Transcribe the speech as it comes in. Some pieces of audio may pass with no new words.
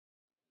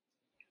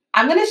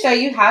I'm going to show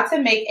you how to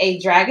make a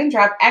drag and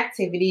drop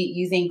activity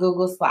using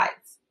Google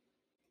Slides.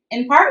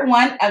 In part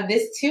 1 of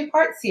this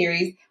 2-part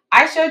series,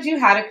 I showed you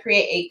how to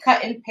create a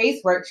cut and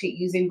paste worksheet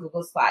using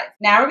Google Slides.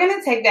 Now we're going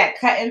to take that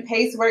cut and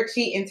paste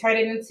worksheet and turn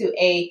it into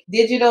a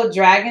digital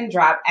drag and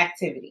drop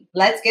activity.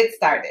 Let's get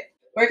started.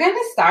 We're going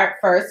to start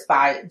first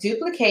by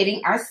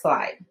duplicating our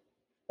slide.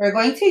 We're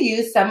going to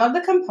use some of the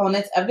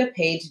components of the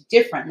page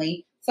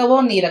differently, so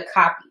we'll need a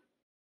copy.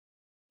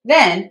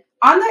 Then,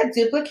 on that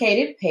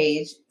duplicated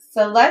page,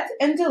 select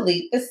and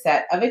delete the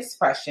set of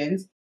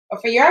expressions, or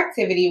for your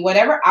activity,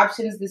 whatever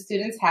options the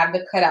students have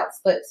the cutout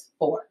slips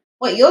for.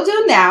 What you'll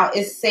do now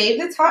is save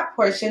the top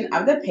portion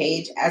of the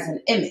page as an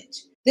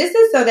image. This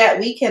is so that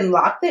we can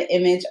lock the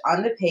image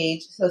on the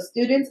page so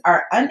students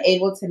are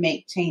unable to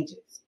make changes.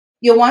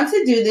 You'll want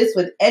to do this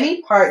with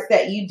any parts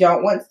that you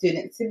don't want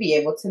students to be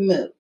able to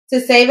move.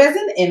 To save as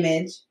an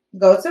image,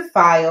 go to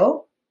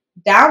File,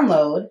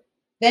 Download,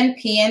 then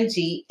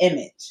PNG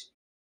Image.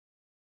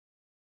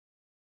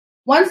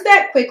 Once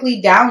that quickly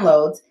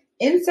downloads,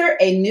 insert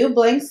a new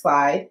blank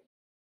slide,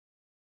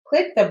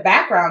 click the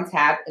Background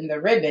tab in the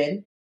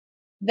ribbon,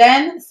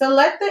 then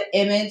select the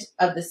image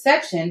of the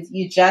sections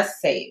you just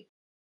saved.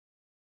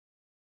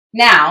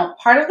 Now,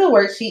 part of the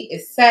worksheet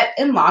is set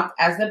and locked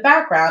as the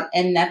background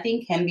and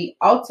nothing can be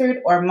altered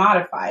or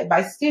modified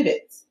by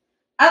students,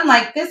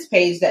 unlike this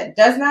page that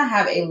does not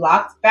have a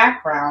locked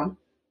background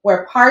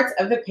where parts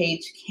of the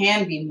page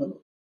can be moved.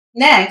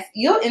 Next,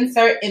 you'll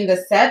insert in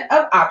the set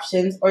of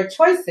options or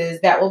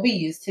choices that will be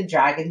used to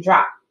drag and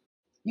drop.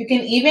 You can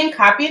even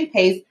copy and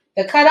paste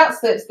the cutout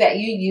slips that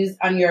you used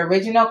on your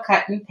original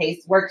cut and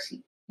paste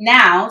worksheet.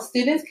 Now,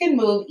 students can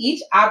move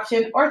each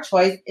option or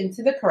choice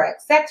into the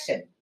correct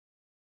section.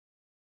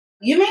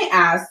 You may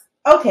ask,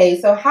 okay,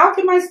 so how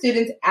can my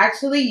students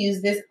actually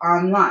use this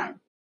online?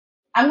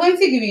 I'm going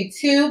to give you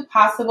 2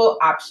 possible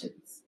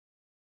options.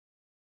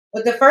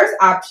 With the first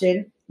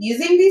option,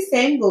 using these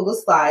same Google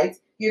Slides,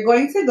 you're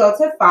going to go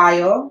to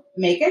File,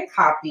 Make a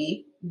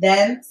Copy,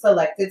 then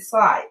Selected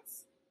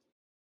Slides.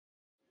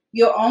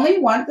 You'll only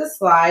want the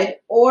slide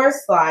or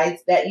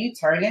slides that you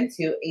turn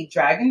into a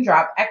drag and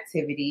drop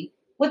activity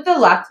with the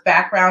locked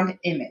background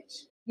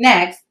image.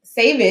 Next,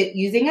 save it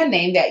using a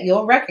name that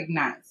you'll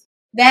recognize.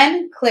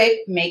 Then click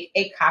Make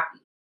a Copy.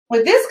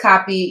 With this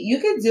copy, you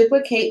can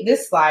duplicate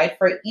this slide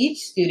for each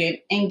student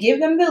and give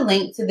them the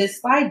link to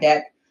this slide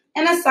deck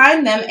and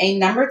assign them a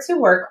number to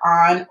work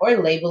on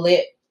or label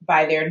it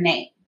by their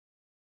name.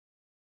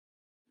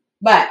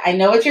 But I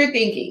know what you're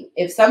thinking.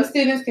 If some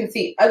students can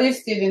see other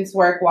students'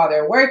 work while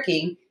they're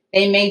working,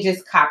 they may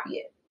just copy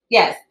it.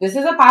 Yes, this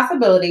is a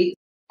possibility.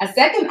 A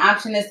second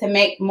option is to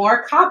make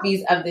more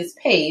copies of this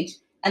page,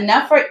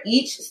 enough for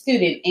each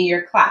student in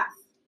your class.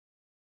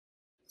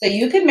 So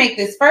you can make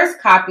this first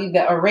copy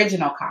the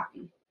original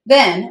copy.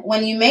 Then,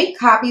 when you make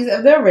copies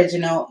of the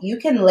original, you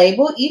can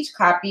label each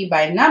copy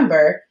by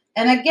number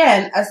and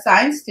again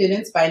assign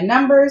students by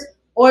numbers,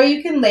 or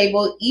you can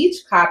label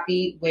each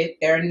copy with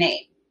their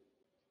name.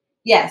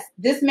 Yes,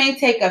 this may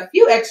take a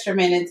few extra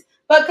minutes,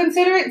 but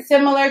consider it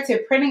similar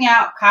to printing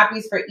out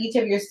copies for each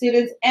of your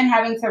students and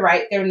having to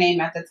write their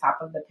name at the top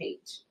of the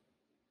page.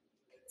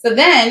 So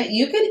then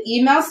you could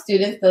email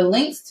students the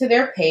links to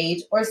their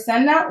page or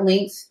send out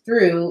links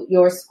through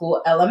your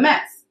school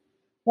LMS.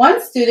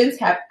 Once students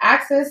have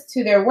access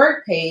to their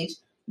work page,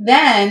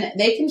 then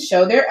they can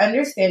show their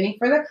understanding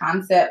for the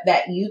concept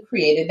that you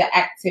created the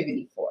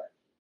activity for.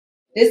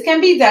 This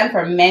can be done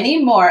for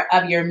many more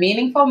of your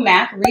meaningful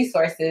math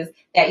resources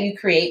that you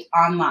create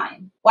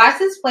online. Watch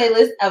this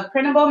playlist of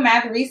printable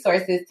math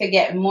resources to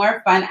get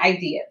more fun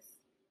ideas.